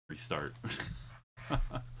Restart.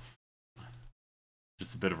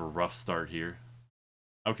 Just a bit of a rough start here.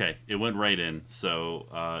 Okay, it went right in,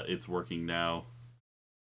 so it's working now.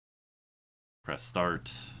 Press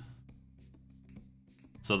start.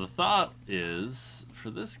 So the thought is, for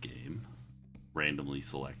this game, randomly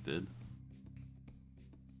selected,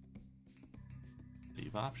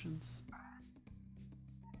 save options?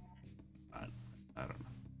 I don't know.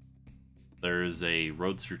 There's a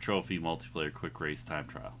Roadster Trophy multiplayer quick race time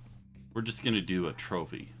trial. We're just going to do a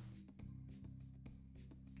trophy.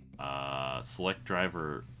 Select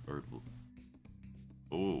driver or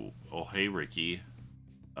oh hey Ricky.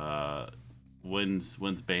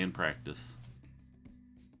 When's band practice?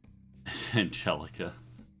 Angelica.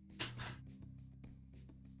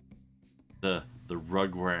 The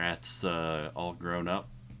Rugrats all grown up.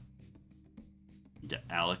 You got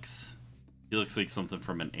Alex. He looks like something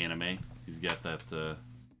from an anime. He's got that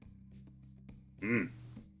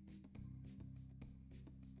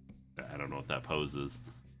I don't know what that pose is.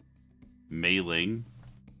 Mailing.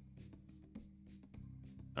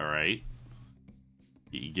 Alright.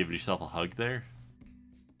 You giving yourself a hug there?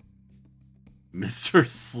 Mr.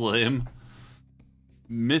 Slim.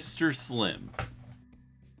 Mr. Slim.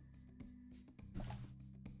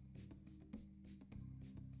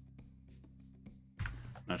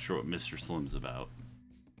 Not sure what Mr. Slim's about.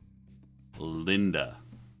 Linda.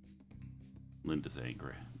 Linda's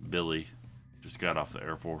angry. Billy. Just got off the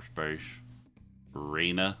Air Force Base.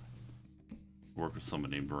 Raina. Work with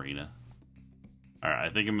someone named Raina. Alright, I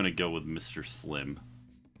think I'm gonna go with Mr. Slim.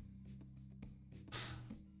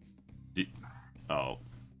 Oh.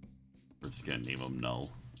 We're just gonna name him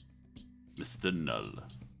Null. Mr. Null.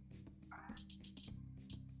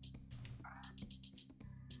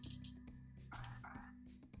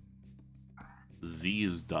 Z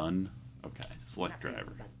is done. Okay, select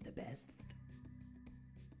driver.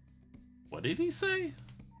 What did he say?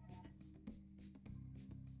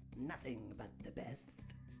 Nothing but the best.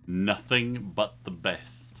 Nothing but the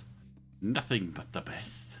best. Nothing but the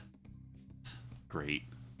best. Great.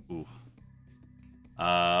 Ooh.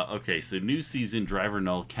 Okay, so new season, driver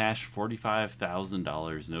null, cash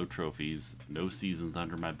 $45,000, no trophies, no seasons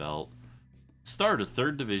under my belt. Start a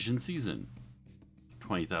 3rd division season.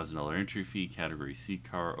 $20,000 entry fee, category C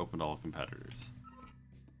car, open to all competitors.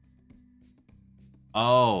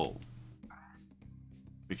 Oh.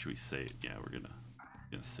 Make sure we save. Yeah, we're gonna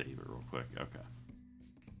save it real quick. Okay.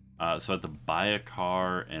 So I have to buy a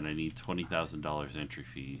car, and I need $20,000 entry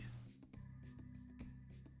fee.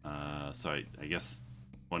 So I guess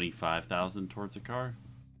 $25,000 towards a car.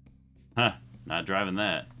 Huh? Not driving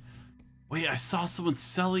that. Wait, I saw someone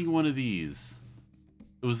selling one of these.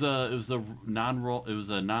 It was a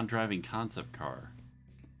non-driving concept car.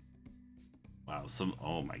 Wow,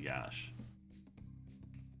 oh my gosh.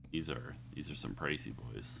 These are some pricey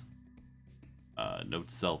boys. Note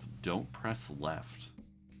to self, don't press left.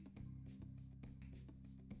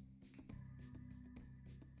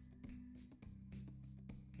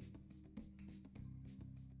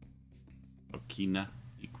 Okina,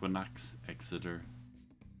 Equinox, Exeter.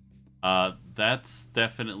 That's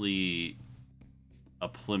definitely a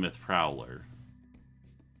Plymouth Prowler.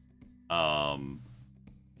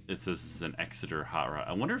 It says it's an Exeter hot rod.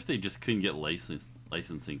 I wonder if they just couldn't get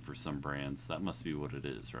licensing for some brands. That must be what it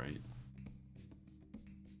is, right?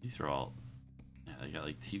 These are all, yeah, they got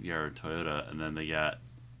like TVR and Toyota, and then they got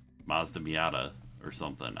Mazda Miata or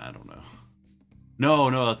something. I don't know.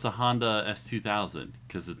 No, it's a Honda S2000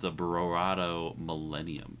 because it's a Barorato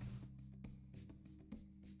Millennium.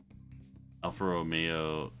 Alfa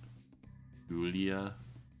Romeo Giulia.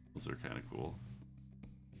 Those are kind of cool.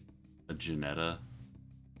 A Ginetta.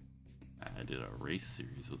 I did a race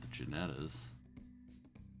series with the Ginettas.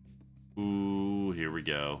 Ooh, here we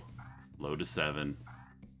go. Lotus 7.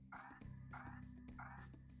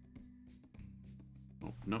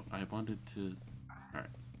 Oh, no, I wanted to... Alright.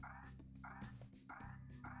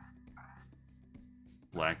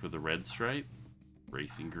 Black with a red stripe.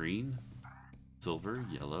 Racing green. Silver,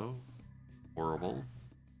 yellow. Horrible.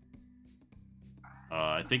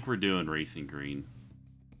 I think we're doing racing green.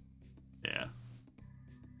 Yeah.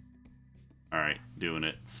 Alright, doing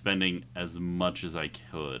it. Spending as much as I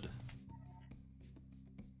could.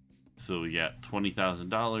 So we got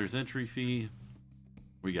 $20,000 entry fee.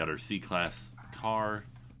 We got our C-Class car.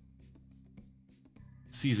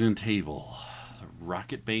 Season table.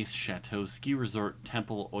 Rocket Base, Chateau, Ski Resort,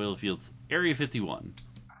 Temple, Oil Fields, Area 51.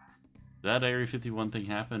 Did that Area 51 thing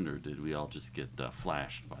happen, or did we all just get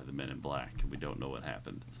flashed by the Men in Black and we don't know what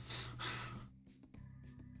happened?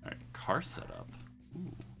 Alright, car setup.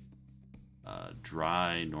 Ooh.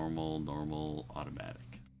 Dry, normal,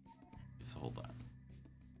 automatic. So hold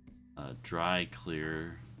on. Dry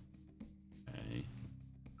clear. Okay.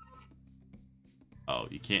 Oh,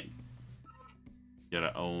 you can't. You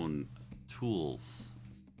gotta own tools.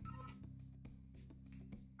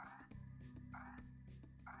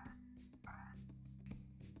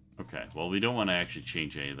 Okay, well, we don't want to actually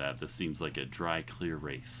change any of that. This seems like a dry clear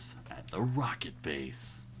race at the rocket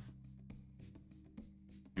base.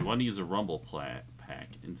 You want to use a rumble pack.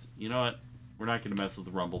 And you know what? We're not going to mess with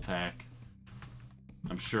the rumble pack.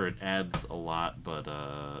 I'm sure it adds a lot, but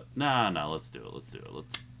nah, let's do it. Let's do it.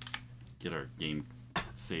 Let's get our game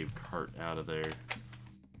save cart out of there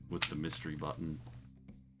with the mystery button.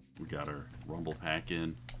 We got our rumble pack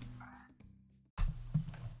in.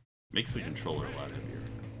 Makes the controller a lot heavier.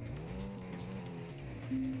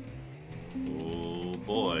 Oh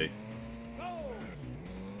boy.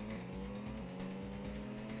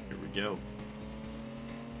 Here we go.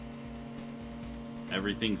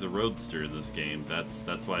 Everything's a roadster in this game. That's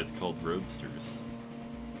why it's called Roadsters.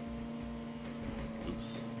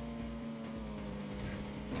 Oops.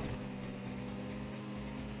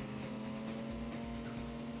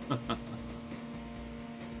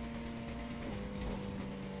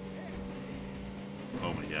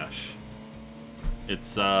 Oh my gosh.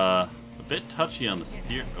 It's a bit touchy on the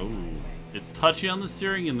steer. Oh, it's touchy on the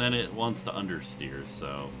steering, and then it wants to understeer.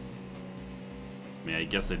 So, I mean, I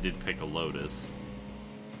guess I did pick a Lotus.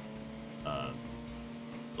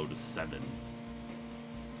 Lotus 7.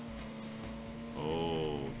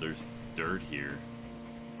 Oh, there's dirt here.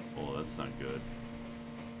 Oh, that's not good.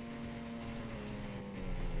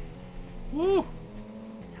 Woo!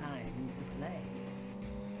 Time to play.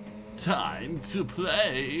 Time to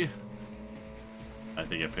play! I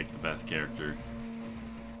think I picked the best character.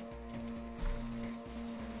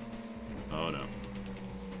 Oh no.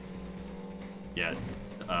 Yeah,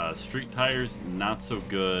 street tires, not so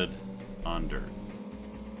good on dirt.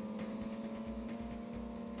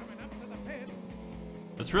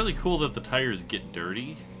 It's really cool that the tires get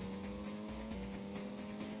dirty.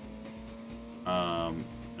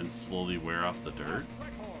 And slowly wear off the dirt.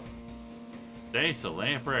 Dace, a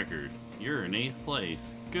lap record. You're in 8th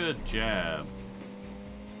place. Good job.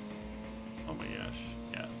 Oh my gosh.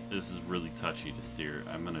 Yeah, this is really touchy to steer.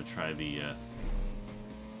 I'm gonna try the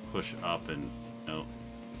push up and no.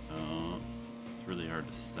 It's really hard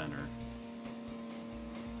to center.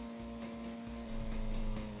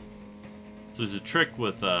 So there's a trick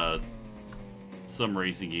with some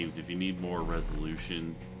racing games. If you need more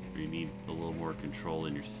resolution or you need a little more control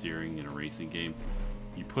in your steering in a racing game,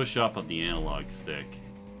 you push up on the analog stick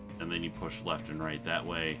and then you push left and right. That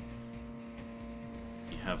way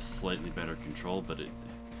you have slightly better control, but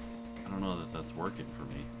I don't know that that's working for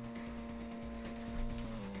me.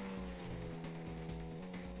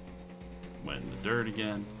 Went in the dirt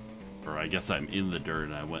again. Or I guess I'm in the dirt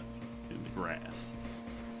and I went in the grass.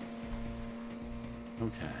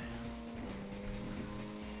 Okay.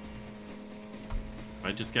 Have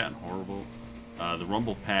I just gotten horrible? The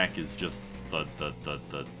rumble pack is just thud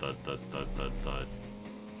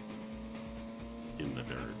in the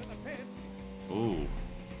dirt. Oh.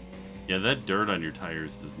 Yeah, that dirt on your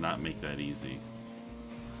tires does not make that easy.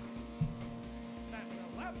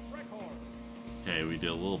 Okay, we did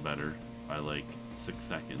a little better by like 6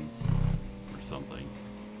 seconds or something.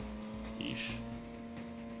 Yeesh.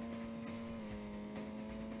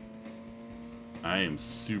 I am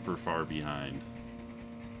super far behind.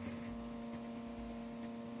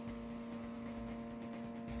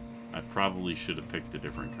 I probably should have picked a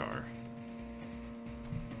different car.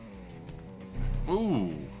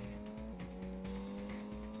 Ooh!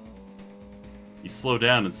 You slow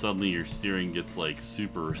down and suddenly your steering gets like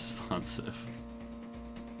super responsive.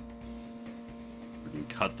 You can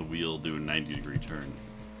cut the wheel, do a 90-degree turn.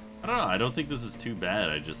 I don't know, I don't think this is too bad.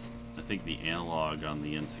 I think the analog on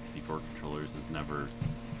the N64 controllers is never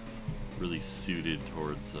really suited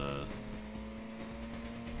towards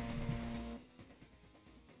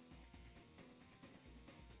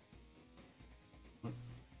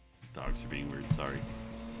dogs are being weird, sorry.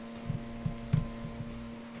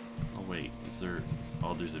 Oh wait, is there...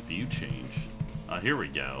 Oh, there's a view change. Here we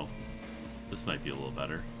go. This might be a little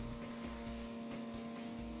better.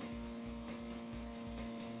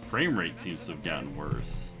 Frame rate seems to have gotten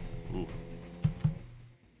worse. Ooh.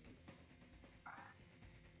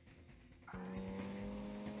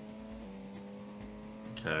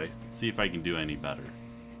 Okay, let's see if I can do any better.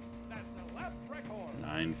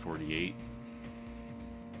 948.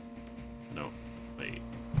 No, wait.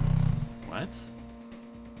 What?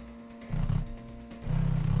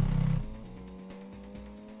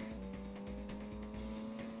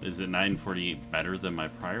 Is it 9:48 better than my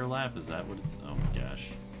prior lap? Is that what it's... Oh my gosh.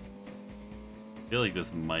 I feel like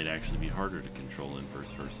this might actually be harder to control in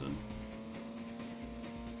first person.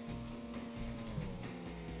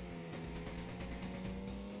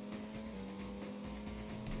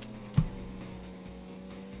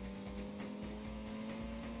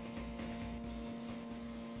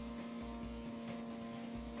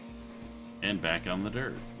 And back on the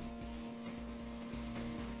dirt.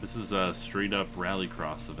 This is a straight up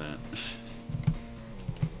rallycross event.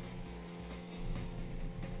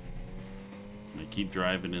 And I keep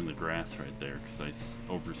driving in the grass right there because I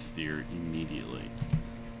oversteer immediately.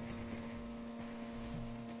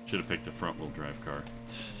 Should have picked a front wheel drive car.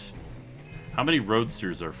 How many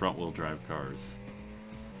Roadsters are front wheel drive cars?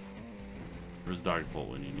 Where's Dogpole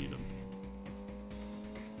when you need him?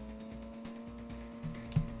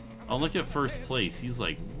 Oh, look at first place. He's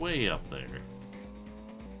like way up there.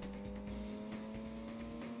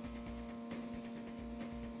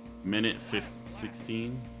 Minute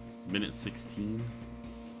 16? Minute 16?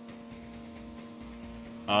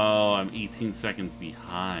 Oh, I'm 18 seconds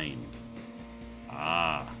behind.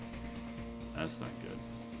 Ah. That's not good.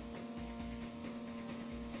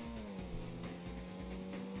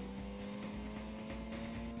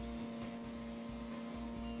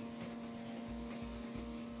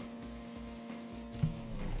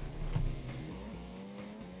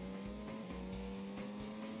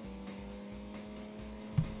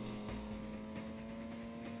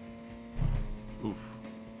 Oof.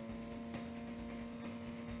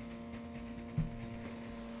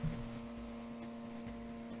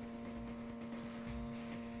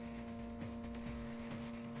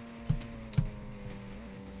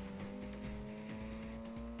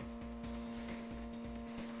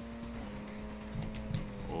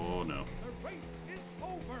 Oh no. The race is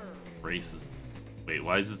over. Races. Wait,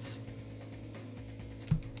 why is it...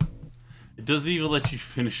 It doesn't even let you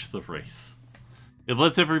finish the race. It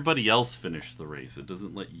lets everybody else finish the race. It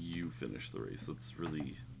doesn't let you finish the race. That's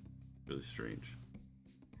really, really strange.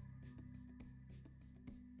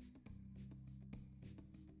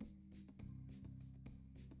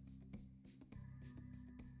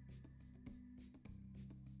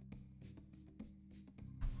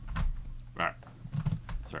 Alright.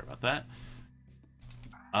 Sorry about that.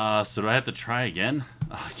 So do I have to try again?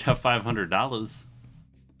 Oh, I got $500.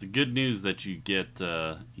 It's good news that you get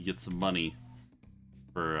some money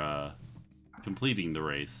for completing the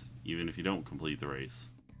race, even if you don't complete the race.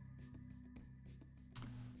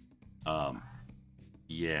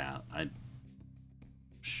 Yeah,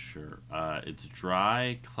 sure. It's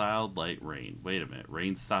dry, cloud, light, rain. Wait a minute,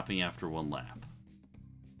 rain stopping after one lap.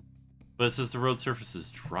 But it says the road surface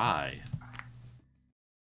is dry.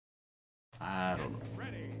 I don't know.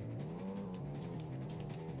 Ready.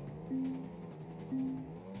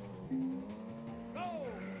 Go.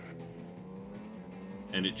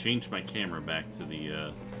 And it changed my camera back to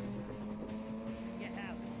the, Get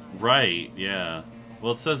out of my Right, yeah.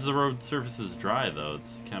 Well, it says the road surface is dry, though.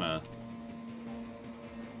 It's kind of...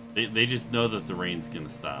 They just know that the rain's gonna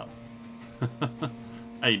stop.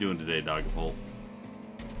 How you doing today, Dogpole?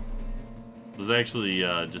 I was actually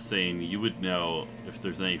just saying you would know if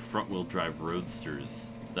there's any front-wheel drive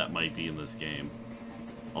Roadsters that might be in this game.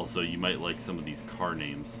 Also, you might like some of these car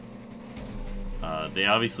names. They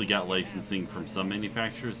obviously got licensing from some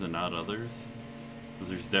manufacturers and not others. Because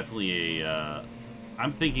there's definitely a...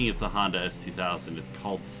 I'm thinking it's a Honda S2000. It's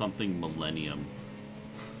called something Millennium.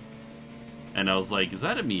 And I was like, is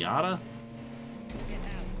that a Miata?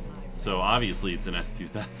 So obviously it's an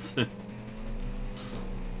S2000.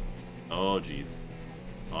 Oh, jeez.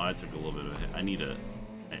 Oh, I took a little bit of a hit. I need a...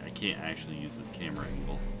 I can't actually use this camera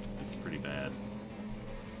angle. It's pretty bad.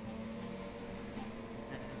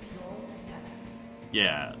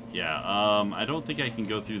 Yeah, yeah. I don't think I can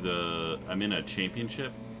go through the... I'm in a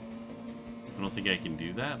championship. I don't think I can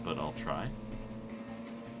do that, but I'll try.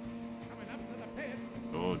 Coming up to the pit.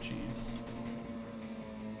 Oh, jeez.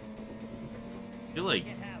 I feel like...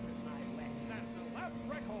 Get out of my way. That's the lap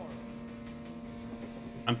record.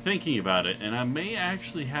 I'm thinking about it, and I may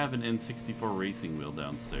actually have an N64 racing wheel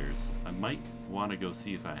downstairs. I might want to go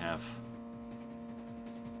see if I have...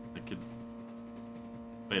 I could...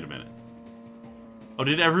 Wait a minute. Oh,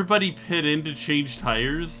 did everybody pit in to change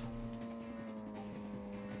tires?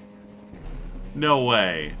 No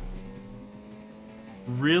way.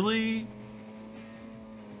 Really?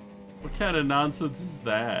 What kind of nonsense is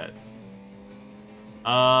that?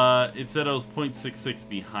 It said I was 0.66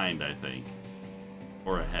 behind, I think.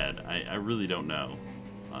 Or ahead. I really don't know,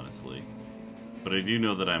 honestly. But I do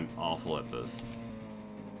know that I'm awful at this.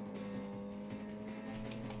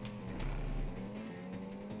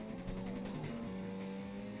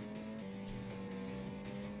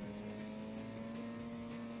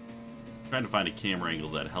 trying to find a camera angle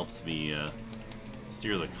that helps me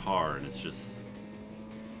steer the car, and it's just...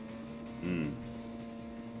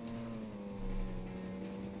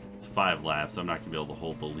 It's 5 laps. I'm not going to be able to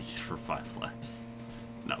hold the lead for 5 laps.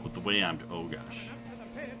 Not with the way I'm... Oh, gosh. Up to the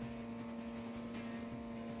pit.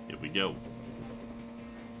 Here we go.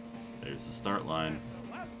 There's the start line.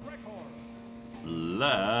 The lap record.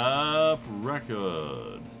 Lap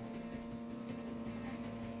record.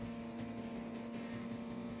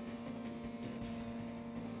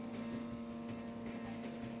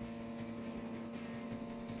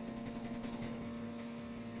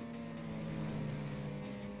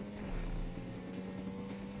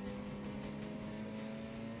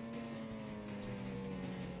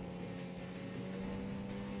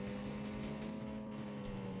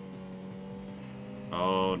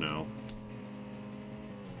 Oh no.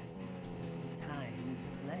 Time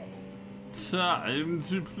to play. Time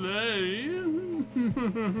to play.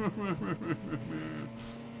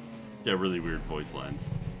 Yeah, really weird voice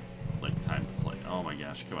lines. Like time to play. Oh my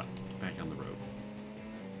gosh, come on. Get back on the road.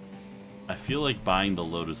 I feel like buying the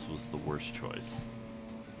Lotus was the worst choice.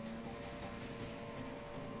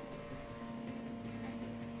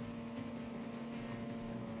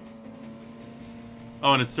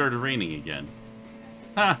 Oh, and it started raining again.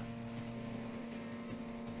 Ha!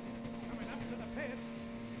 Coming up to the pit.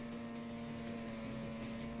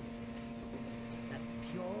 That's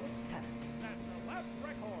pure talent. That's the lap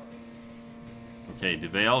record. Okay,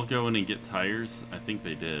 did they all go in and get tires? I think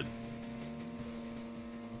they did.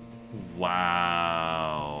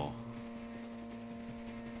 Wow.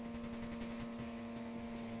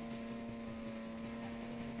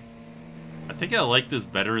 I think I like this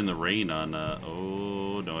better in the rain on,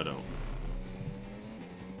 oh, no I don't.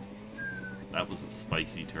 That was a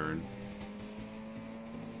spicy turn.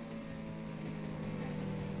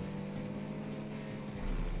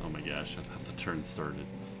 Oh my gosh, I thought the turn started.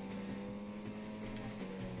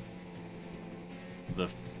 The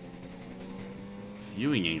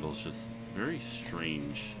viewing angle is just very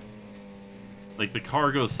strange. Like the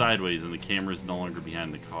car goes sideways and the camera's no longer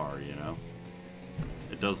behind the car, you know?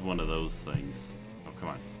 It does one of those things. Oh, come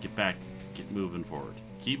on. Get back. Get moving forward.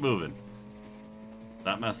 Keep moving.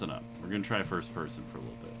 Not messing up. We're going to try first person for a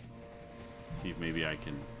little bit. See if maybe I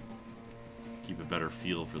can keep a better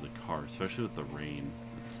feel for the car, especially with the rain.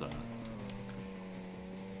 It's,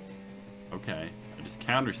 okay. I just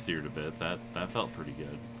counter-steered a bit. That felt pretty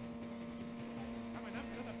good. Coming up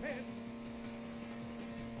to the pit.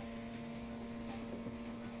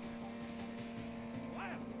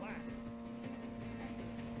 Last lap.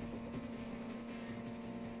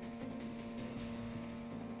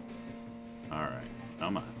 Alright.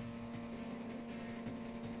 Come on.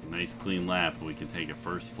 Nice clean lap and we can take a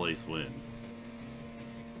first place win.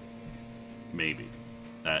 Maybe.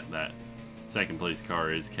 That second place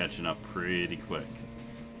car is catching up pretty quick.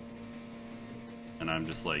 And I'm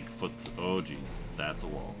just like, oh geez, that's a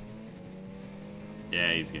wall.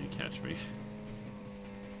 Yeah, he's gonna catch me.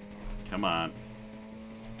 Come on.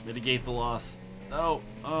 Mitigate the loss. Oh,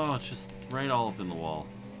 it's just right all up in the wall.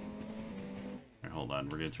 Alright, hold on,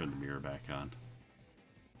 we're gonna turn the mirror back on.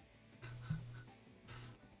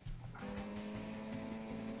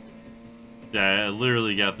 Yeah, I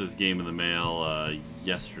literally got this game in the mail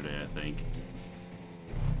yesterday, I think.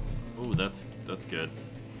 Oh, that's good.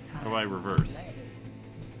 How do I reverse?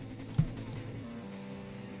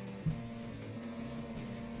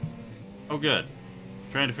 Oh, good.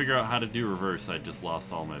 Trying to figure out how to do reverse, I just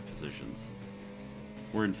lost all my positions.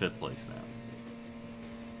 We're in 5th place now.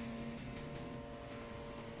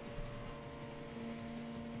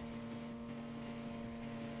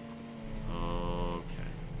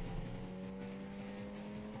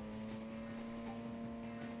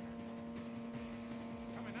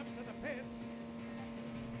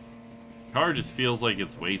 Car just feels like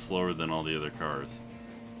it's way slower than all the other cars.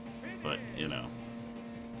 But, you know.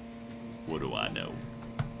 What do I know?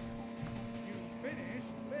 You finished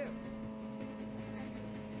 5th.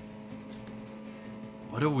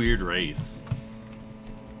 What a weird race.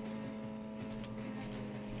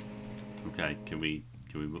 Okay, can we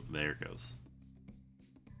move? There it goes.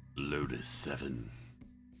 Lotus 7.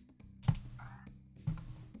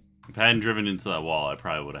 If I hadn't driven into that wall, I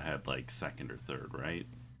probably would have had like 2nd or 3rd, right?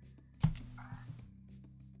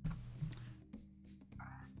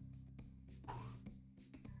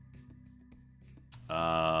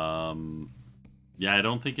 Yeah, I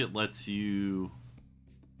don't think it lets you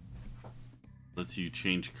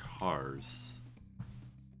change cars.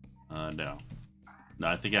 No. No,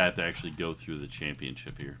 I think I have to actually go through the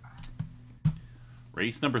championship here.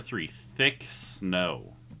 Race number 3, thick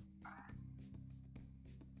snow.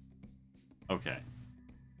 Okay.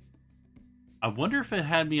 I wonder if it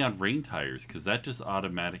had me on rain tires, because that just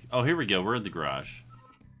automatic... Oh, here we go. We're in the garage.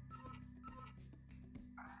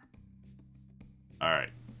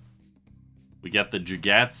 Alright. We got the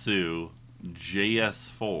Jigatsu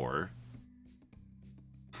JS4.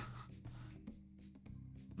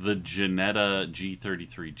 The Janetta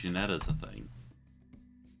G33. Janetta's a thing.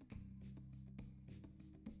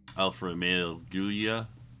 Alfa Romeo Giulia.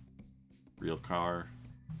 Real car.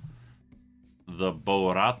 The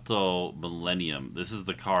Borato Millennium. This is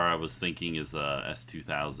the car I was thinking is a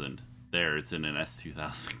S2000. There, it's in an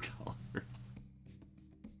S2000 color.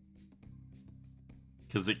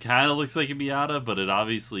 Because it kind of looks like a Miata, but it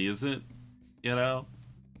obviously isn't. You know?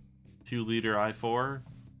 2-liter i4.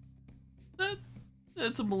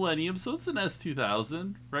 It's a Millennium, so it's an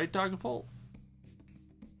S2000. Right, Dogapult?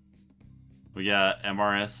 We got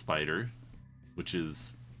MRS Spider, which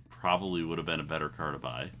is probably would have been a better car to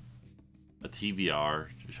buy. A TVR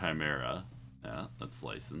Chimera. Yeah, that's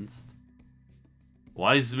licensed.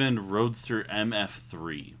 Wiseman Roadster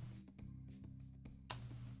MF3.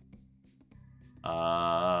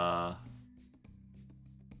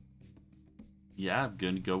 Yeah, I'm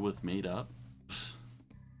gonna go with made up.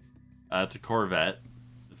 It's a Corvette.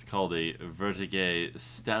 It's called a Vertigo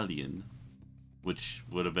Stallion, which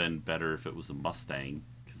would have been better if it was a Mustang,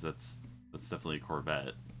 because that's definitely a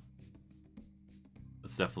Corvette.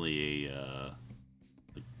 That's definitely a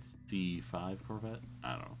like C5 Corvette.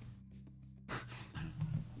 I don't know.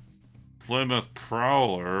 Plymouth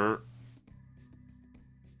Prowler.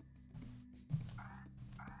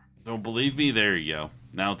 Don't believe me? There you go.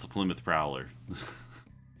 Now it's a Plymouth Prowler.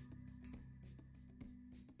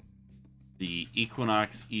 The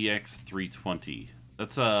Equinox EX320.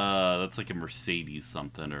 That's like a Mercedes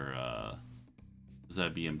something, or is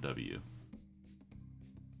that BMW?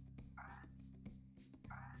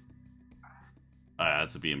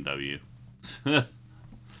 That's a BMW.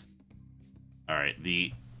 Alright,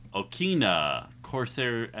 the Okina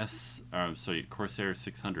Corsair Corsair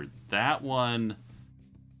 600. That one,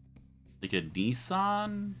 like a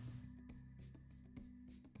Nissan?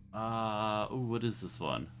 Ooh, what is this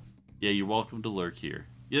one? Yeah, you're welcome to lurk here.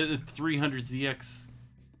 Yeah, the 300ZX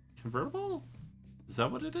convertible? Is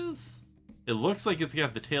that what it is? It looks like it's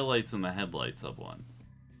got the taillights and the headlights of one.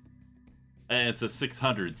 And it's a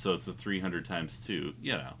 600, so it's a 300 times 2,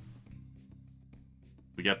 you know.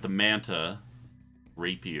 We got the Manta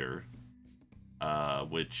Rapier,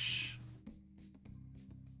 which...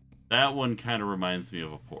 that one kind of reminds me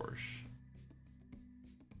of a Porsche.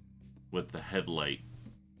 With the headlight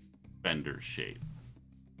fender shape.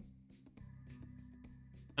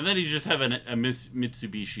 And then you just have a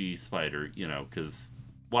Mitsubishi Spider, you know, because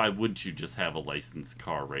why wouldn't you just have a licensed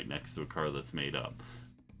car right next to a car that's made up?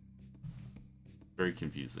 Very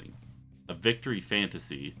confusing. A Victory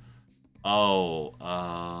Fantasy. Oh,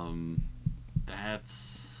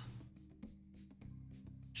 that's...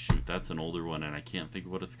 shoot, that's an older one, and I can't think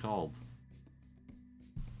of what it's called.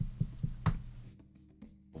 I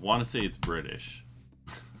want to say it's British.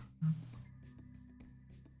 I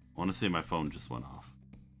want to say my phone just went off.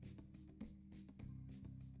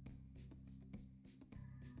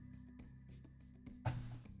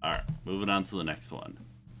 Alright, moving on to the next one.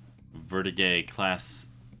 Vertigo Class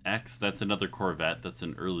X. That's another Corvette. That's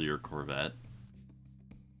an earlier Corvette.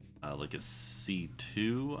 Like a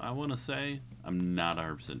C2, I want to say. I'm not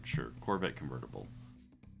 100% sure. Corvette convertible.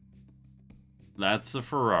 That's a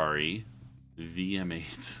Ferrari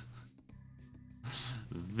VM8.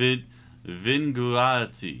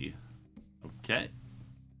 Vinguati. Okay.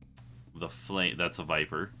 The Flame. That's a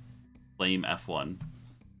Viper. Flame F1.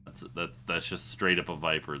 That's just straight up a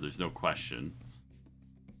Viper. There's no question.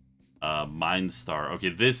 Mindstar. Okay,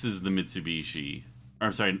 this is the Mitsubishi. Or,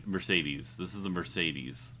 I'm sorry, Mercedes. This is the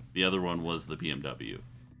Mercedes. The other one was the BMW.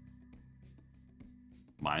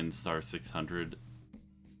 Mindstar 600.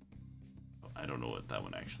 I don't know what that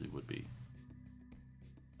one actually would be.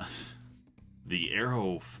 The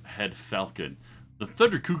Arrowhead Falcon. The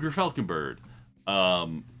Thunder Cougar Falcon Bird.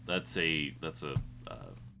 That's a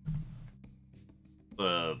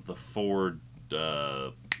the Ford,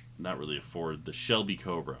 not really a Ford, the Shelby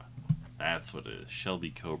Cobra. That's what it is. Shelby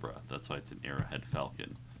Cobra. That's why it's an Arrowhead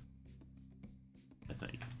Falcon. I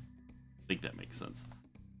think that makes sense.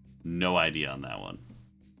 No idea on that one.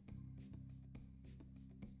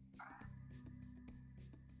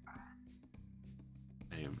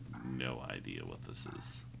 I have no idea what this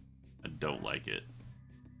is. I don't like it.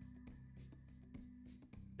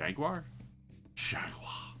 Jaguar? Jaguar.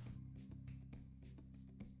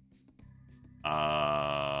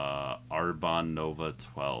 Arbonne Nova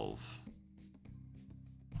 12.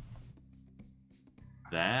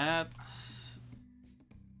 That...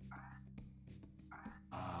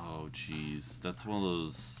 Oh, geez. That's one of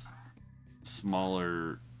those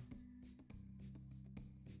smaller...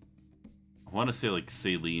 I want to say like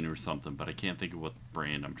Saline or something, but I can't think of what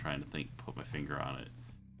brand I'm trying to put my finger on it.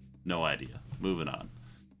 No idea. Moving on.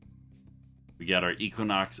 We got our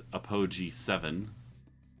Equinox Apogee 7,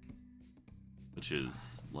 which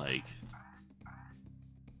is like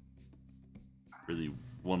really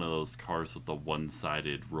one of those cars with the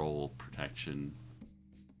one-sided roll protection.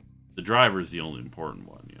 The driver's the only important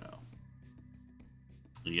one, you know.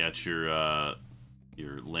 You got your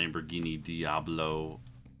Lamborghini Diablo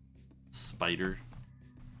Spider,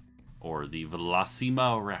 or the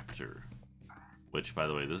Velocima Raptor, which, by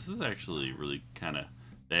the way, this is actually really kind of...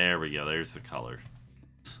 There we go, there's the color.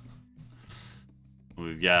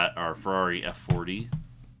 We've got our Ferrari F40.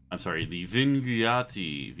 I'm sorry, the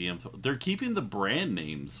Vingiati VM12. They're keeping the brand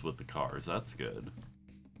names with the cars, that's good.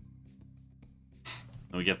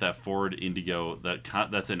 And we got that Ford Indigo,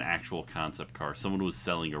 that's an actual concept car. Someone was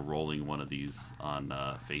selling a rolling one of these on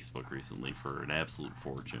Facebook recently for an absolute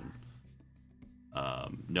fortune.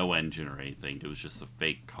 No engine or anything. It was just a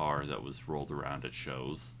fake car that was rolled around at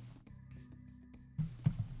shows.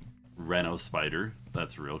 Renault Spider.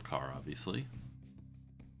 That's a real car, obviously.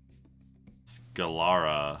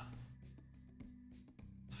 Scarla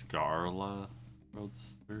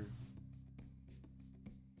Roadster.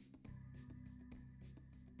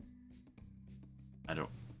 I don't...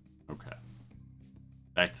 Okay.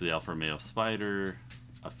 Back to the Alfa Romeo Spider.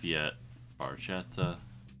 A Fiat Barchetta.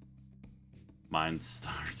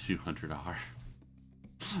 Mindstar 200R.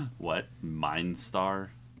 What? Mindstar?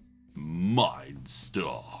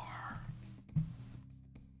 Mindstar.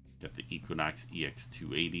 Got the Equinox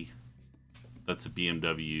EX280. That's a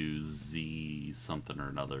BMW Z something or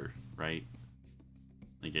another, right?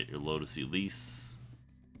 You get your Lotus Elise.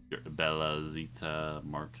 Your Bella Zeta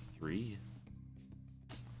Mark III.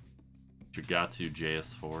 Dragatu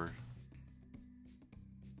JS4.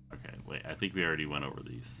 Okay, wait. I think we already went over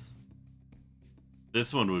these.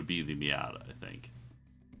 This one would be the Miata, I think.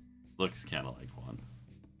 Looks kind of like one.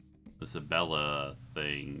 This Bella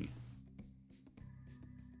thing.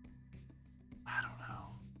 I don't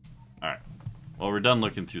know. Alright. Well, we're done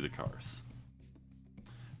looking through the cars.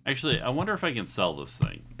 Actually, I wonder if I can sell this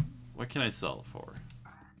thing. What can I sell it for?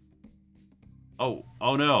 Oh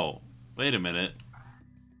no. Wait a minute.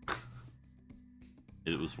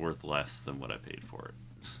 It was worth less than what I paid for it.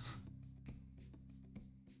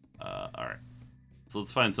 Alright. So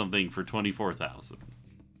let's find something for $24,000.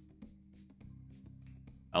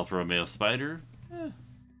 Alfa Romeo Spider. I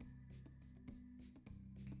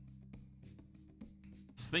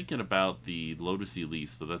was thinking about the Lotus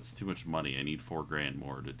Elise, but that's too much money. I need $4,000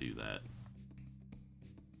 more to do that.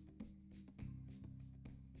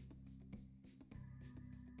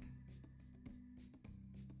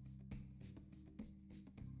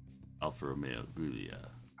 Alfa Romeo Giulia.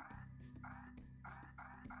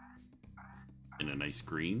 In a nice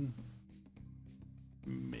green?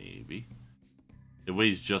 Maybe. It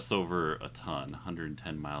weighs just over a ton,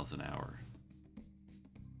 110 miles an hour.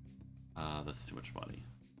 That's too much money.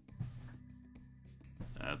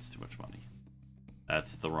 That's too much money.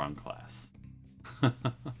 That's the wrong class.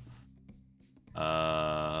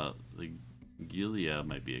 The Giulia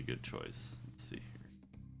might be a good choice. Let's see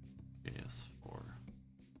here. JS4.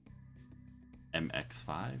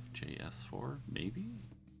 MX5, JS4, maybe?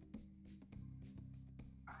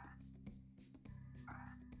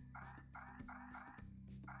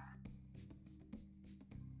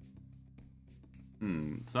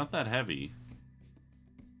 It's not that heavy.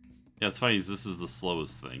 Yeah, it's funny, this is the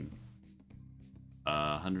slowest thing.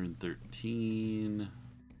 113,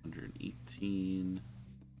 118,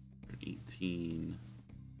 118,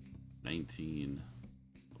 19,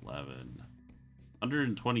 11,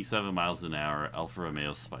 127 miles an hour, Alfa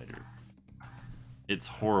Romeo Spider. It's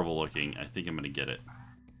horrible looking. I think I'm going to get it.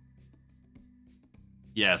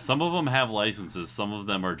 Yeah, some of them have licenses. Some of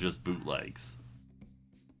them are just bootlegs.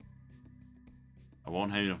 I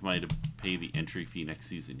won't have enough money to pay the entry fee next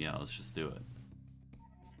season. Yeah, let's just do it.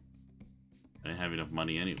 I didn't have enough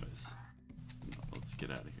money anyways. No, let's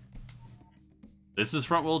get out of here. This is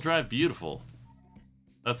front wheel drive. Beautiful.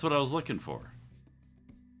 That's what I was looking for.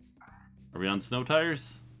 Are we on snow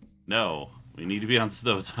tires? No, we need to be on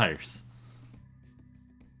snow tires.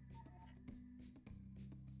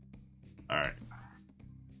 Alright.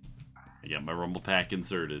 I got my rumble pack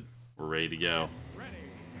inserted. We're ready to go.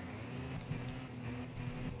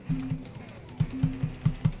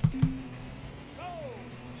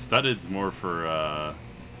 Studded's more for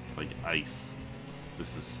like ice.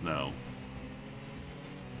 This is snow.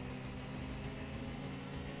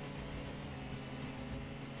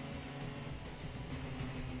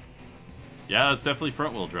 Yeah, it's definitely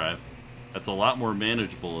front-wheel drive. That's a lot more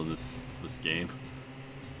manageable in this game.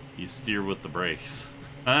 You steer with the brakes.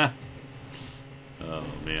 Huh? Oh,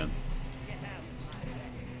 man.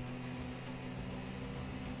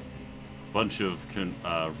 Bunch of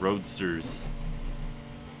roadsters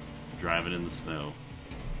driving in the snow.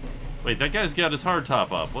 Wait, that guy's got his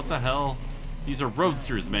hardtop up. What the hell? These are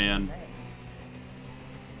roadsters, man.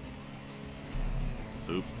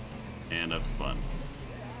 Oop. And I've spun.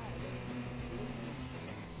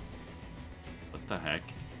 What the heck?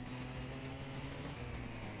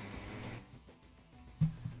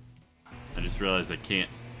 I just realized I can't...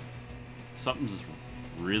 Something's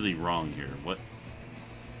really wrong here. What?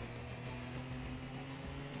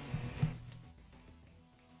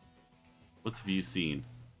 What's view scene?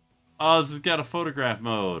 Oh, this has got a photograph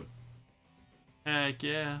mode. Heck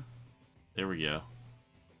yeah. There we go.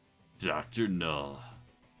 Dr. Null.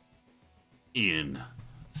 In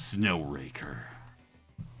Snowraker.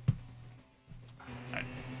 I'm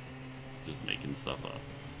just making stuff up.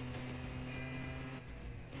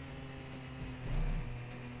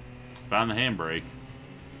 Found the handbrake.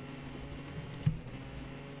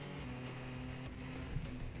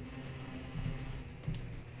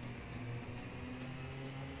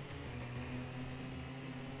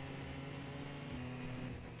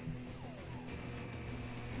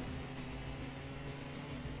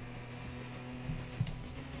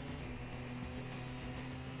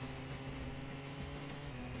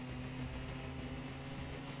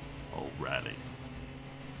 Alrighty.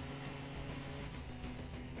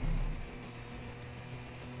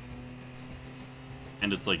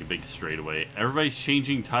 And it's like a big straightaway. Everybody's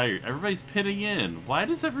changing tires. Everybody's pitting in. Why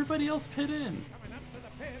does everybody else pit in? Coming up to the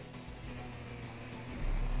pit.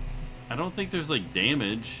 I don't think there's like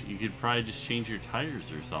damage. You could probably just change your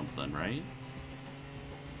tires or something, right?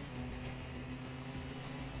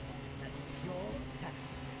 That's your test.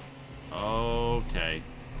 Okay.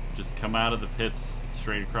 Just come out of the pits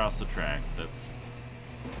straight across the track. That's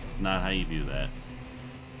not how you do that.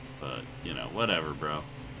 But, you know, whatever, bro.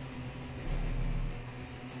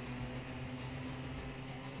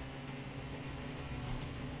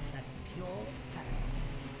 That's pure test.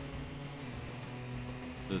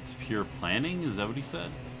 That's pure planning? Is that what he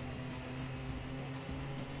said?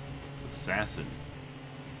 Assassin.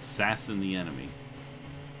 Assassin the enemy.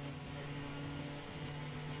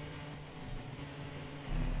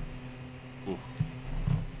 Ooh.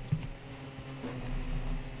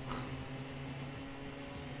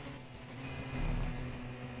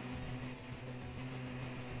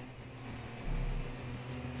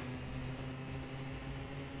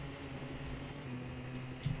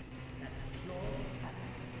 That's pure test.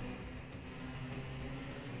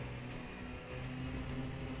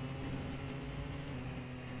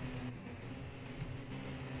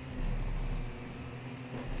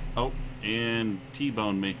 Oh, and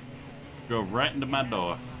T-boned me. Drove right into my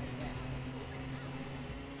door.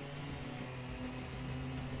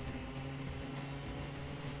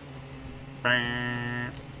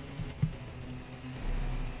 Time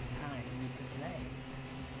to play.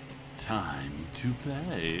 Time to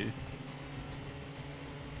play.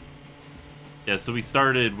 Yeah, so we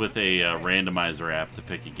started with a randomizer app to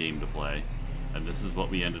pick a game to play. And this is what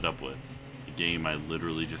we ended up with. A game I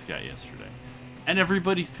literally just got yesterday. And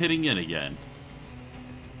everybody's pitting in again.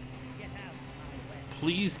 Get out of my way.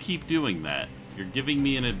 Please keep doing that. You're giving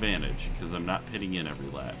me an advantage, because I'm not pitting in every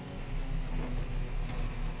lap.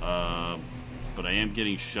 But I am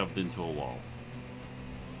getting shoved into a wall.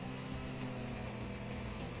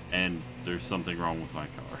 And there's something wrong with my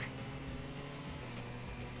car.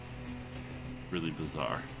 Really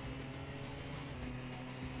bizarre.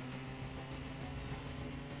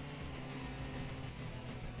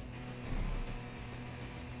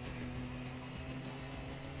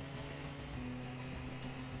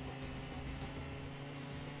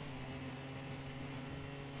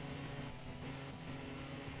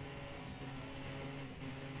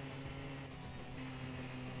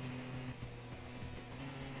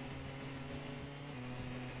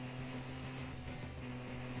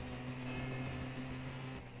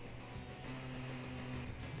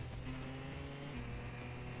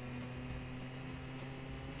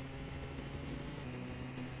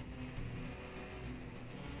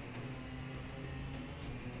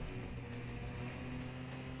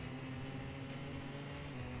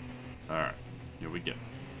 Alright, here we go.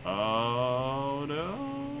 Oh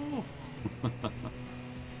no!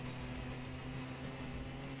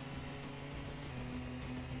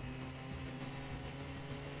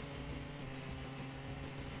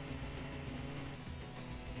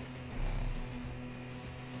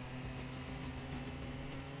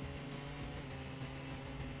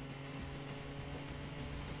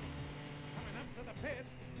 to the pit.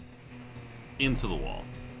 Into the wall.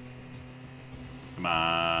 Come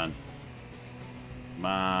on. Come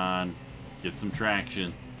on. Get some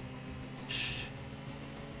traction.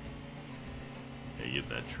 Yeah, get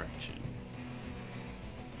that traction.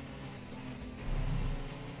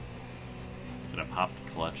 Can I pop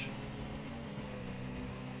the clutch?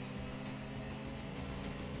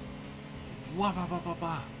 Wah, bah, bah, bah,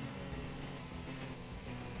 bah.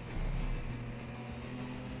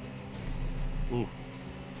 Ooh.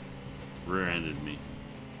 Rear-ended me.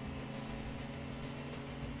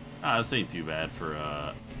 Ah, this ain't too bad for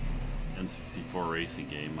a N64 racing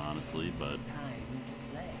game, honestly, but Time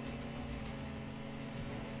to play.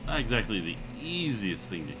 not exactly the easiest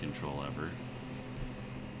thing to control ever.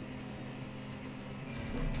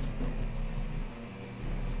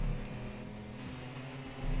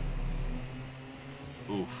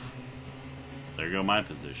 Oof. There go my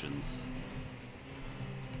positions.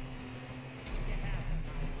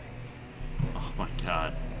 Oh my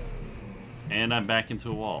god. And I'm back into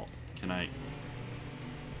a wall. Can I...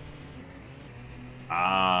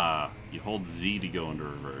 Ah, you hold Z to go into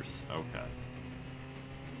reverse. Okay.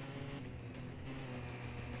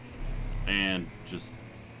 And just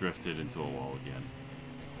drifted into a wall again.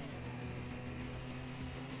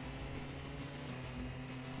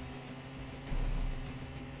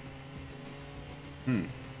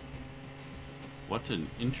 What an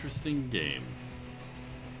interesting game.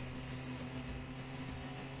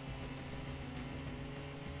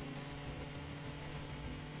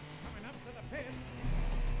 Coming up to the pit.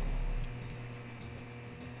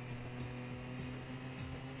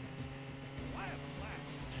 Last lap.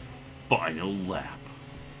 Final lap.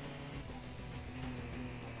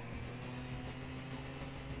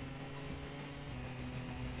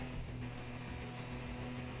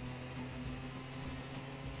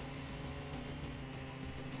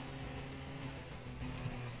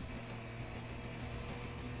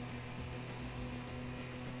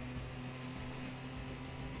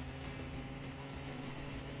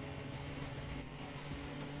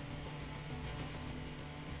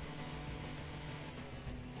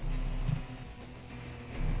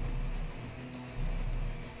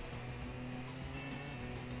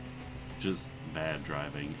 Just bad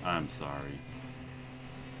driving. I'm sorry.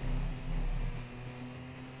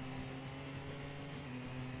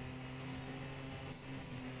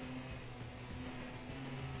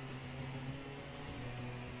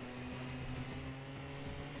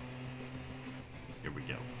 Here we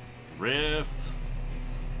go. Drift.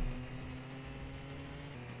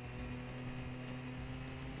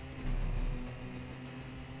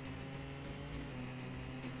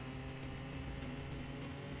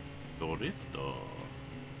 Drifto.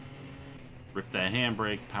 Rip that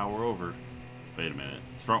handbrake, power over. Wait a minute.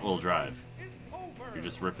 It's front wheel drive. It's over. You're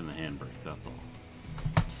just ripping the handbrake, that's all.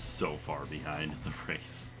 So far behind the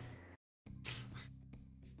race.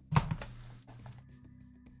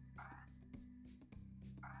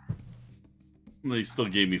 They still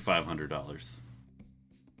gave me $500.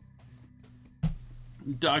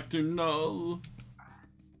 Dr. Null.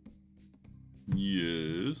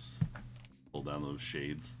 Yes. Pull down those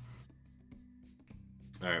shades.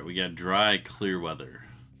 Alright, we got dry, clear weather.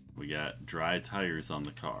 We got dry tires on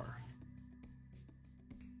the car.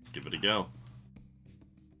 Give it a go.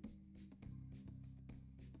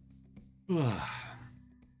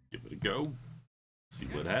 Give it a go. See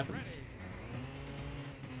what happens.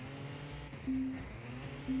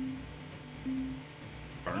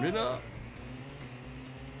 Burn it up.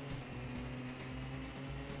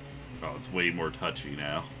 Oh, it's way more touchy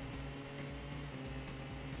now.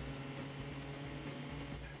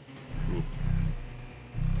 Ooh.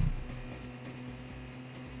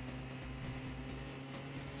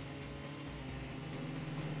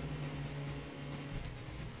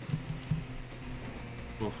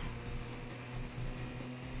 Oof.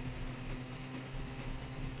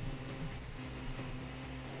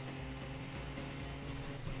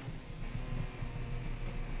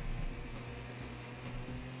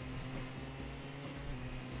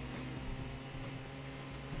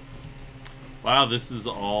 Wow, this is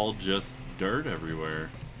all just dirt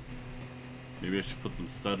everywhere. Maybe I should put some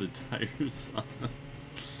studded tires on.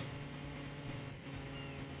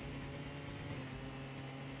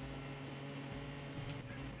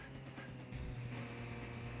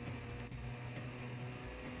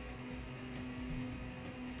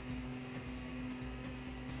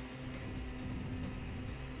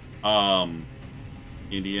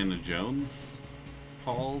 Indiana Jones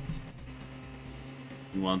called.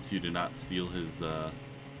 He wants you to not steal his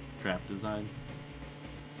trap design.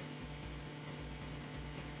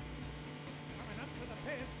 Coming up to the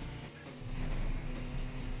pit.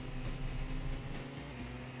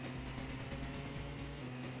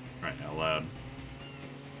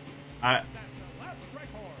 I the left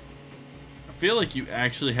record. feel like you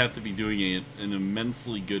actually have to be doing an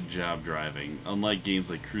immensely good job driving, unlike games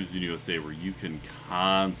like Cruising USA where you can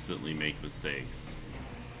constantly make mistakes.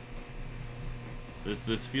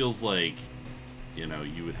 This feels like, you know,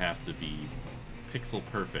 you would have to be pixel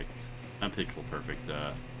perfect. Not pixel perfect,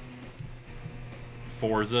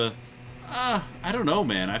 Forza. I don't know,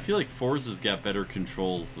 man. I feel like Forza's got better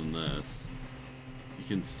controls than this. You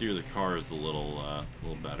can steer the cars a little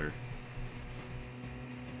better.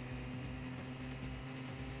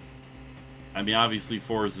 I mean, obviously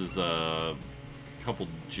Forza's a couple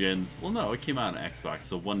gens. Well, no, it came out on Xbox,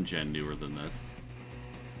 so one gen newer than this.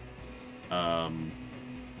 And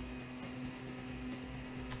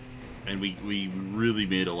we really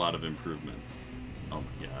made a lot of improvements. Oh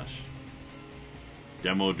my gosh.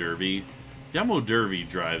 Demo Derby. Demo Derby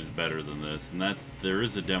drives better than this, and there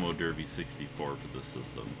is a Demo Derby 64 for this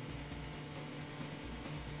system.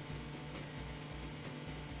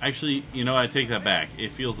 Actually, you know, I take that back.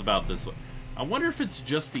 It feels about this way. I wonder if it's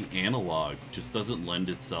just the analog just doesn't lend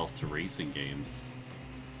itself to racing games.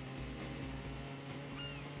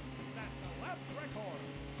 That's the left record.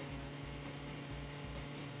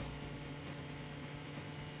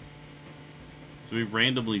 So we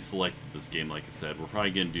randomly selected this game, like I said. We're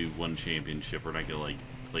probably going to do one championship. We're not going to, like,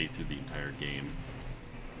 play through the entire game.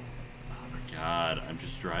 Oh my god, I'm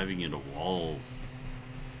just driving into walls.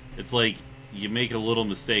 It's like, you make a little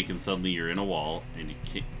mistake and suddenly you're in a wall and you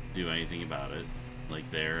can't do anything about it.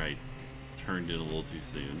 Like there, I turned in a little too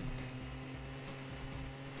soon.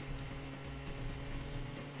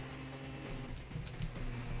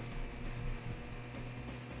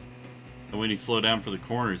 And when you slow down for the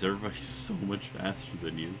corners, everybody's so much faster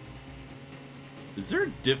than you. Is there a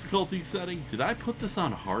difficulty setting? Did I put this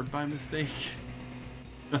on hard by mistake?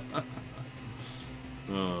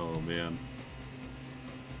 Oh, man.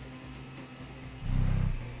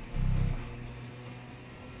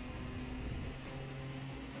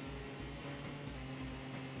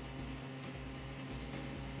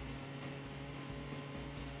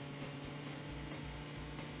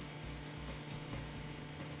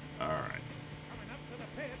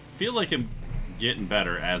 Feel like I'm getting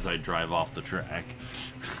better as I drive off the track.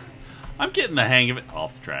 I'm getting the hang of it.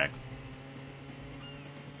 Off the track.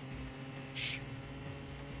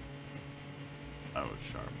 That was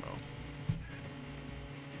sharp, though.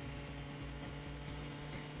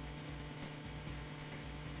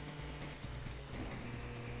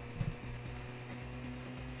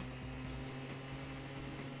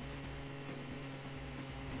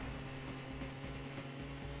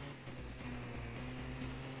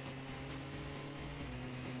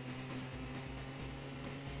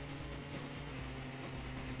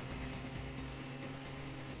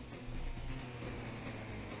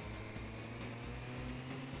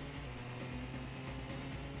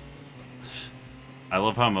 I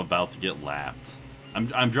love how I'm about to get lapped.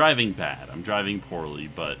 I'm driving bad. I'm driving poorly,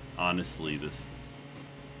 but honestly, this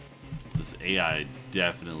AI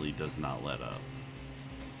definitely does not let up.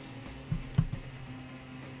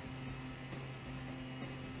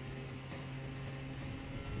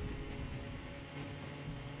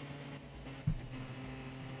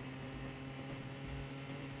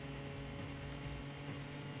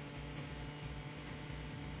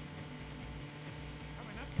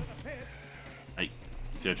 Coming up to the pit.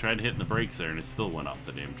 See, I tried hitting the brakes there and it still went off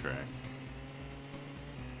the damn track.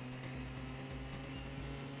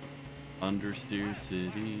 Understeer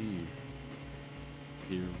City.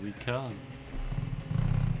 Here we come.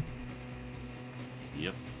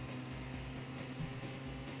 Yep.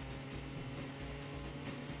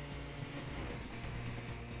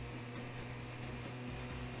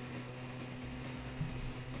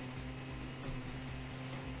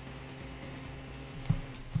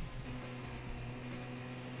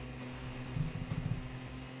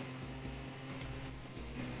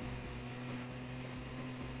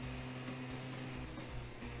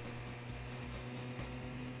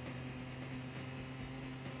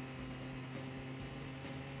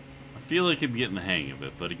 I feel like I'm getting the hang of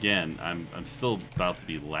it, but again, I'm still about to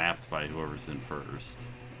be lapped by whoever's in first.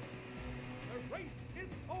 The race is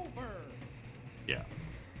over. Yeah.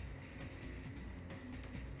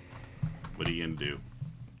 What are you gonna do?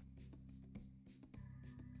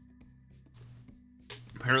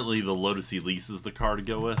 Apparently the Lotus Elise is the car to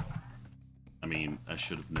go with. I mean, I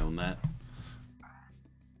should have known that.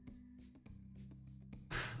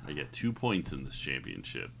 I get 2 points in this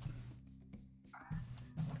championship.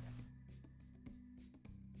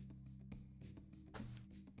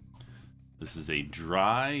 This is a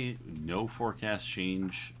dry, no forecast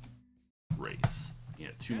change race. Yeah,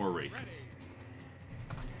 2 more races.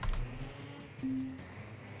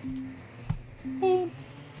 Boom.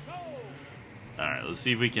 Go! Alright, let's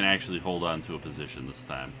see if we can actually hold on to a position this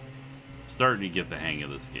time. Starting to get the hang of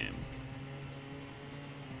this game.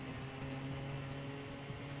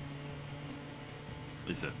 At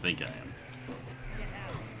least I think I am.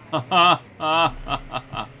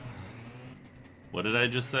 What did I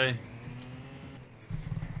just say?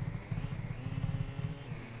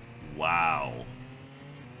 Wow.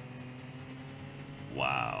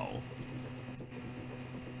 Wow.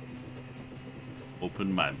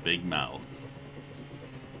 Open my big mouth.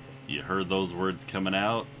 You heard those words coming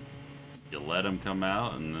out? You let them come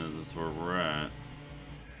out, and that's where we're at.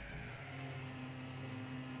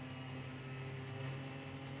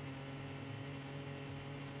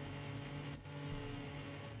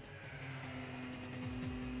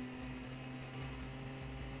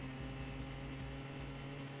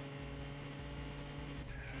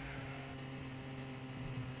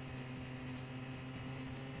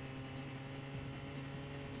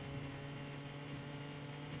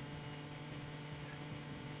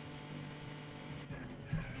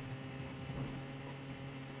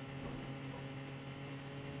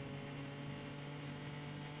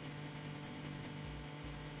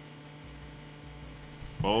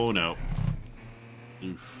 Oh no.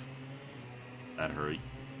 Oof. That hurt.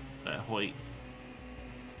 That hoit.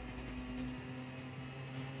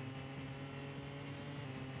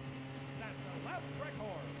 That's the lap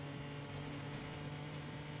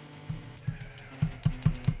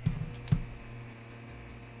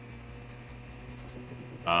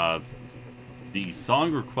record. The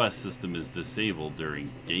song request system is disabled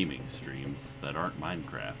during gaming streams that aren't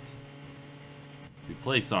Minecraft. We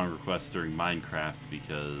play song requests during Minecraft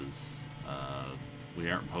because we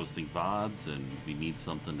aren't posting VODs and we need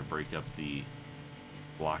something to break up the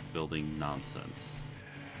block building nonsense.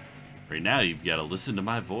 Right now you've got to listen to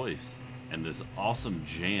my voice and this awesome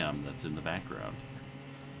jam that's in the background.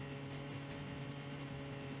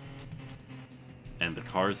 And the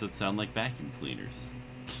cars that sound like vacuum cleaners.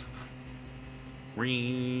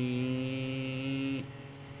 Ring.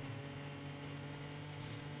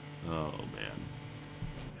 Oh man.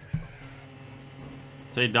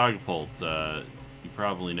 Say Dogapult, you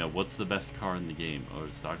probably know what's the best car in the game. Oh,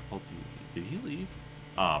 is Dogapult, did he leave?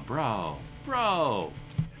 Ah, bro. Oh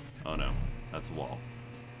no, that's a wall.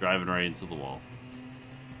 Driving right into the wall.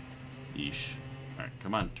 Yeesh. Alright,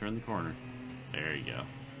 come on, turn the corner. There you go.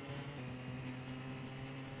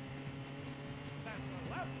 That's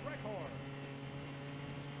the lap record.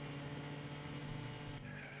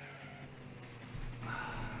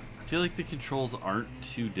 I feel like the controls aren't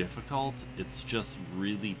too difficult. It's just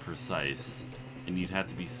really precise. And you'd have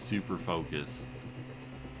to be super focused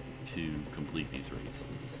to complete these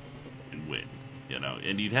races and win, you know?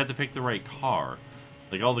 And you'd have to pick the right car.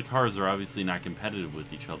 Like, all the cars are obviously not competitive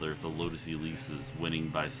with each other if the Lotus Elise is winning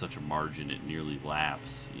by such a margin it nearly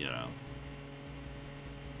laps, you know?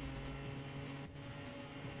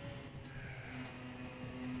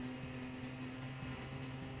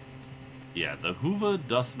 Yeah, the Hoover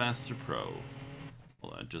Dustmaster Pro.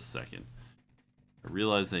 Hold on just a second. I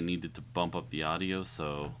realized I needed to bump up the audio,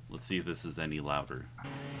 so let's see if this is any louder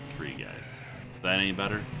for you guys. Is that any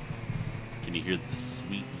better? Can you hear the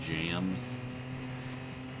sweet jams?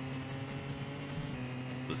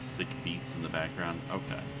 The sick beats in the background?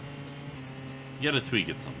 Okay. You gotta tweak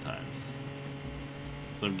it sometimes.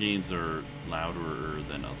 Some games are louder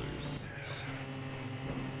than others.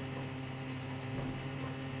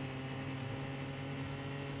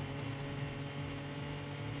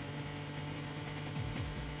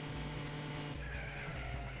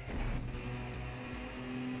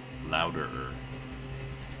 Louder.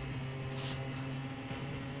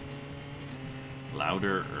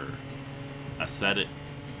 Louder. I said it.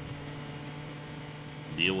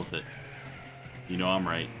 Deal with it. You know I'm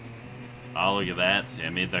right. Oh, look at that. See, I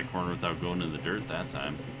made that corner without going in the dirt that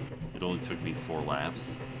time. It only took me 4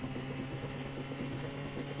 laps.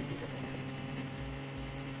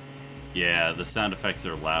 Yeah, the sound effects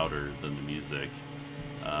are louder than the music.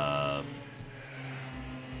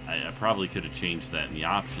 I probably could have changed that in the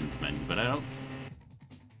options menu, but I don't...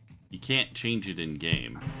 You can't change it in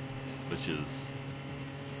game, which is...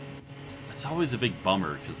 It's always a big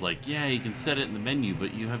bummer, because, like, yeah, you can set it in the menu,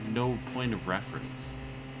 but you have no point of reference.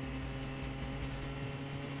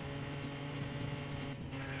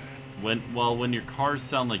 When your cars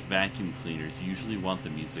sound like vacuum cleaners, you usually want the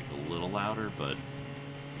music a little louder, but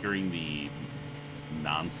hearing the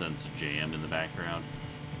nonsense jam in the background,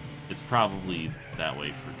 it's probably that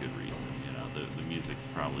way for good reason, you know, the music's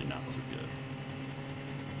probably not so good.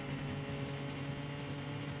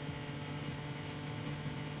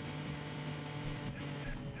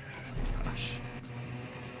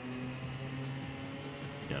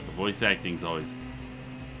 Yeah, the voice acting's always.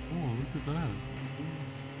 Oh, look at that!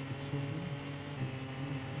 It's so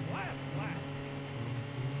good. Last lap.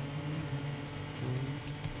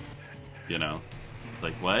 You know,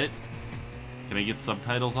 like what? Can I get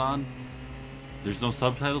subtitles on? There's no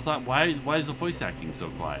subtitles on. Why is the voice acting so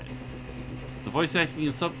quiet? The voice acting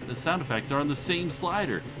and the sound effects are on the same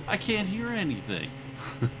slider. I can't hear anything.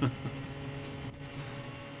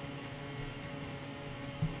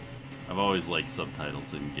 I've always liked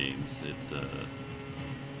subtitles in games.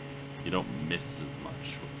 You don't miss as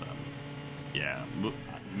much with them. Yeah,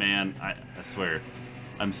 man, I swear,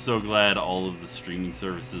 I'm so glad all of the streaming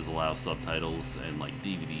services allow subtitles, and like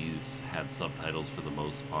DVDs had subtitles for the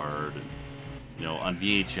most part. And you know, on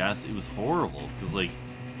VHS it was horrible because like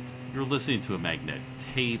you were listening to a magnetic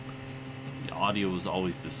tape. The audio was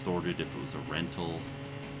always distorted if it was a rental.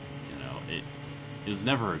 You know, it was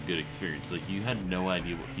never a good experience. Like you had no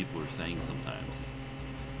idea what people were saying sometimes.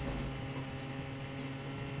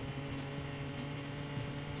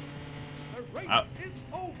 The race is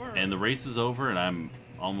over. And the race is over, and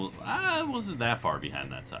I wasn't that far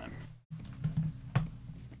behind that time.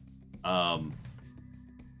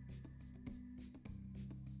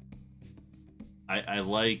 I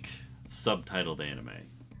like subtitled anime.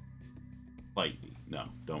 Fight me. No,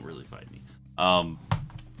 don't really fight me.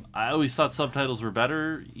 I always thought subtitles were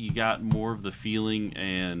better. You got more of the feeling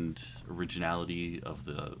and originality of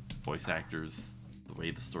the voice actors, the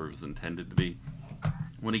way the story was intended to be.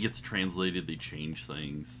 When it gets translated, they change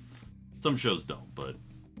things. Some shows don't, but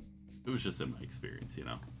it was just in my experience, you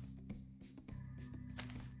know.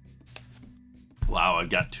 Wow, I've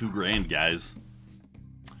got $2,000, guys.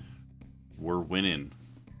 We're winning.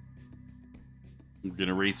 We're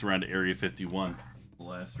gonna race around to Area 51. The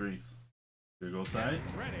last race. Gonna go outside?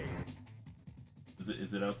 Ready.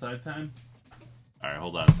 Is it outside time? Alright,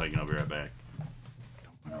 hold on a second, I'll be right back.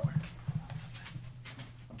 Don't go nowhere.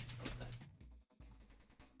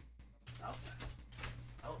 Outside.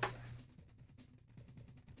 Outside.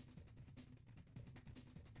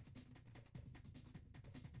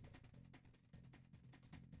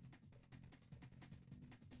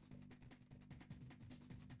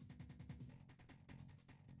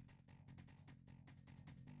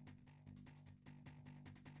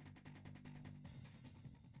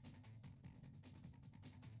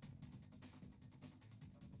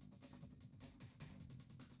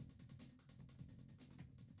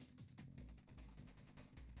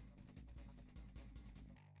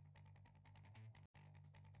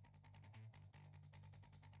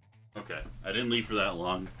 Okay, I didn't leave for that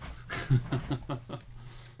long.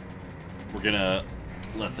 We're gonna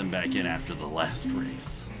let them back in after the last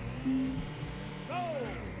race. Go.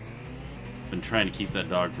 Been trying to keep that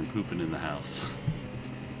dog from pooping in the house.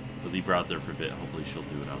 But leave her out there for a bit. Hopefully she'll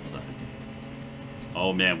do it outside.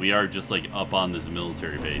 Oh man, we are just like up on this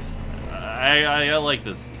military base. I like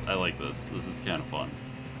this. I like this. This is kind of fun.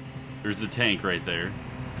 There's a tank right there.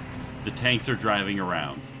 The tanks are driving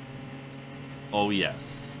around. Oh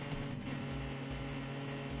yes.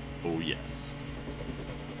 Oh yes.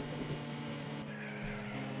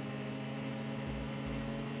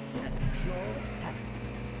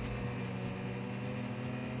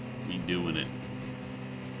 We doing it.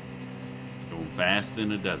 Going fast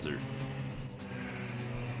in a desert.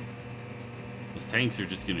 Those tanks are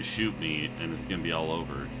just gonna shoot me and it's gonna be all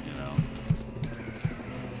over, you know.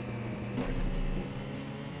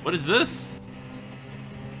 What is this?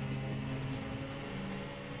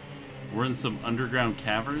 We're in some underground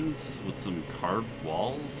caverns with some carved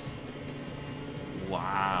walls.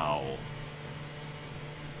 Wow.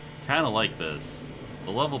 Kind of like this.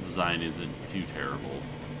 The level design isn't too terrible.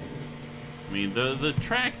 I mean, the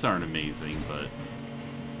tracks aren't amazing, but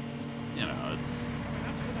you know, it's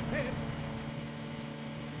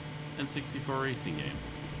N64 racing game.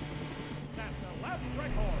 That's the lap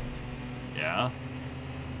record. Yeah?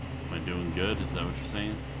 Am I doing good? Is that what you're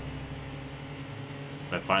saying?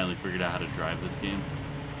 I finally figured out how to drive this game.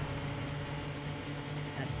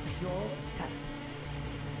 That's pure talent.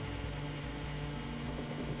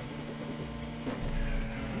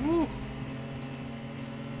 Woo!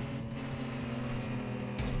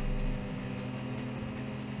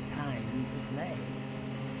 Time to play.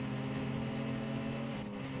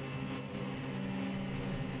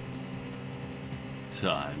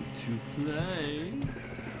 Time to play.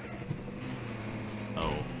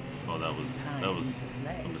 Oh, that was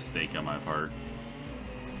a mistake on my part.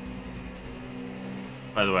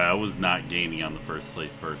 By the way, I was not gaining on the first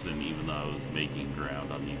place person, even though I was making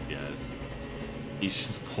ground on these guys. He's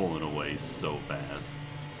just pulling away so fast.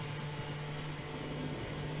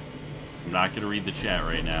 I'm not going to read the chat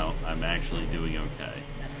right now. I'm actually doing okay.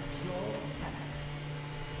 Select your path.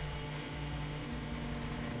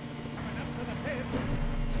 Coming up to the pit.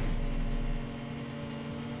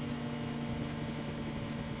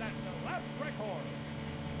 That's the lap record.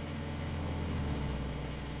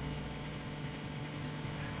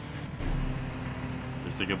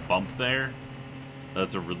 There's like a bump there.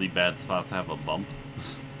 That's a really bad spot to have a bump.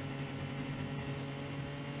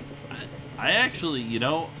 I actually, you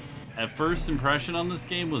know, at first impression on this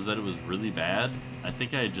game was that it was really bad. I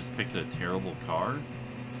think I had just picked a terrible car.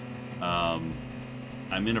 I'm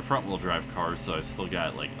in a front-wheel drive car, so I've still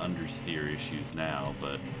got like understeer issues now,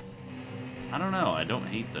 but I don't know. I don't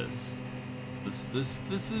hate this. This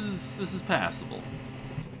is passable.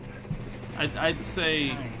 I'd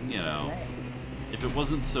say, you know, if it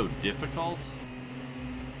wasn't so difficult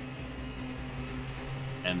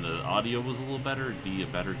and the audio was a little better, it'd be a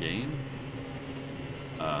better game.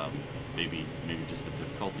 Maybe just a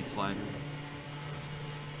difficulty slider.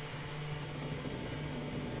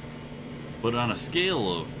 But on a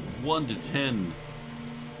scale of 1 to 10,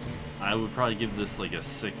 I would probably give this like a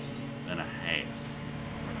 6.5. Coming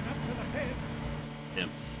up to the pit.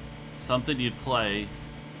 It's something you'd play,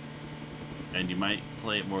 and you might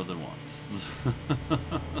play it more than once.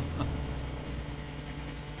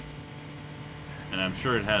 And I'm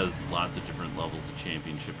sure it has lots of different levels of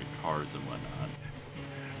championship and cars and whatnot.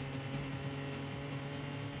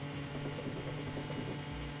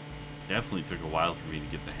 Definitely took a while for me to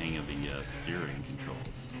get the hang of the steering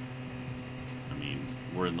controls. I mean,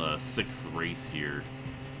 we're in the 6th race here,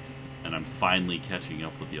 and I'm finally catching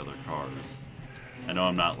up with the other cars. I know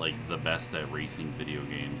I'm not like the best at racing video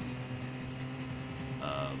games,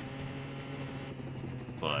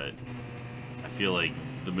 but I feel like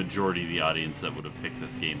the majority of the audience that would have picked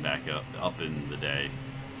this game back up in the day,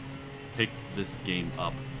 picked this game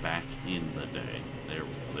up back in the day.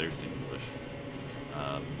 There's English.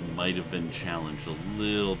 Might have been challenged a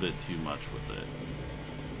little bit too much with it.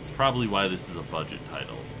 It's probably why this is a budget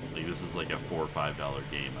title. Like, this is like a $4 or $5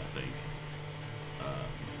 game, I think.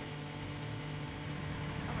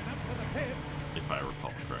 Coming up to the pit. If I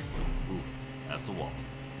recall correctly. Ooh, that's a wall.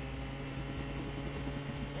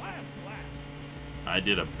 Last lap. I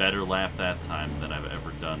did a better lap that time than I've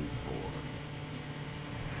ever done before.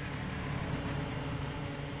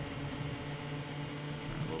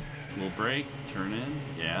 Little brake, turn in,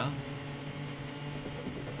 yeah.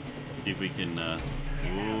 See if we can,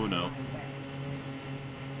 oh no.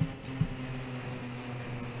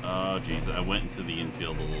 Oh geez, I went into the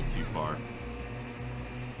infield a little too far.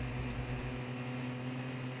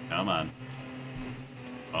 Come on.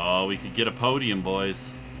 Oh, we could get a podium,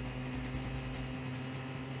 boys.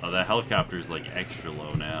 Oh, that helicopter's like extra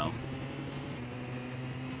low now.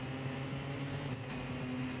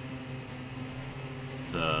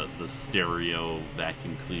 The stereo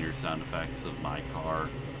vacuum cleaner sound effects of my car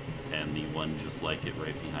and the one just like it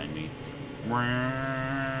right behind me. Coming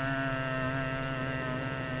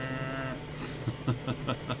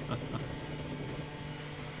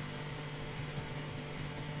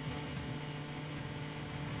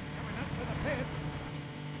up to the pit.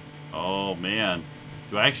 Oh man,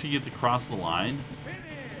 do I actually get to cross the line? Finish.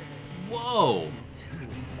 Whoa!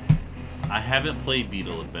 I haven't played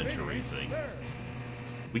Beetle Adventure Racing. Third.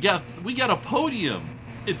 We got a podium.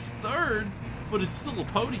 It's 3rd, but it's still a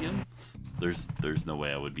podium. There's no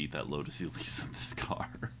way I would beat that Lotus Elise in this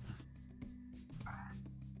car.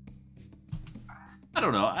 I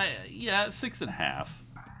don't know. Yeah, 6.5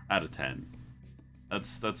 out of 10.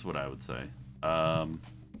 That's what I would say. We're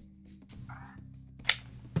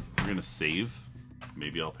gonna save.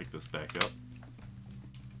 Maybe I'll pick this back up.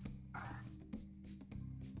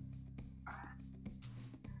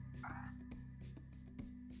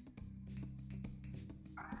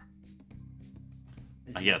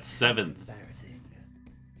 I got 7th. Embarrassing.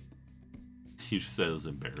 You just said it was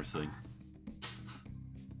embarrassing.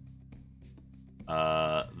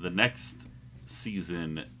 The next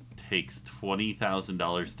season takes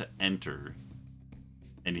 $20,000 to enter,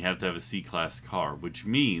 and you have to have a C-Class car, which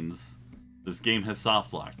means this game has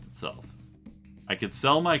soft-locked itself. I could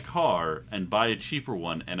sell my car and buy a cheaper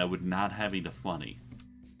one, and I would not have enough money.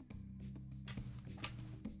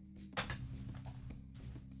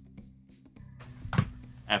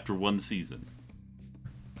 After 1 season.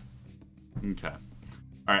 Okay.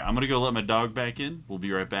 Alright, I'm gonna go let my dog back in. We'll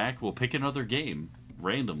be right back. We'll pick another game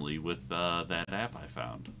randomly with that app I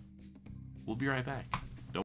found. We'll be right back.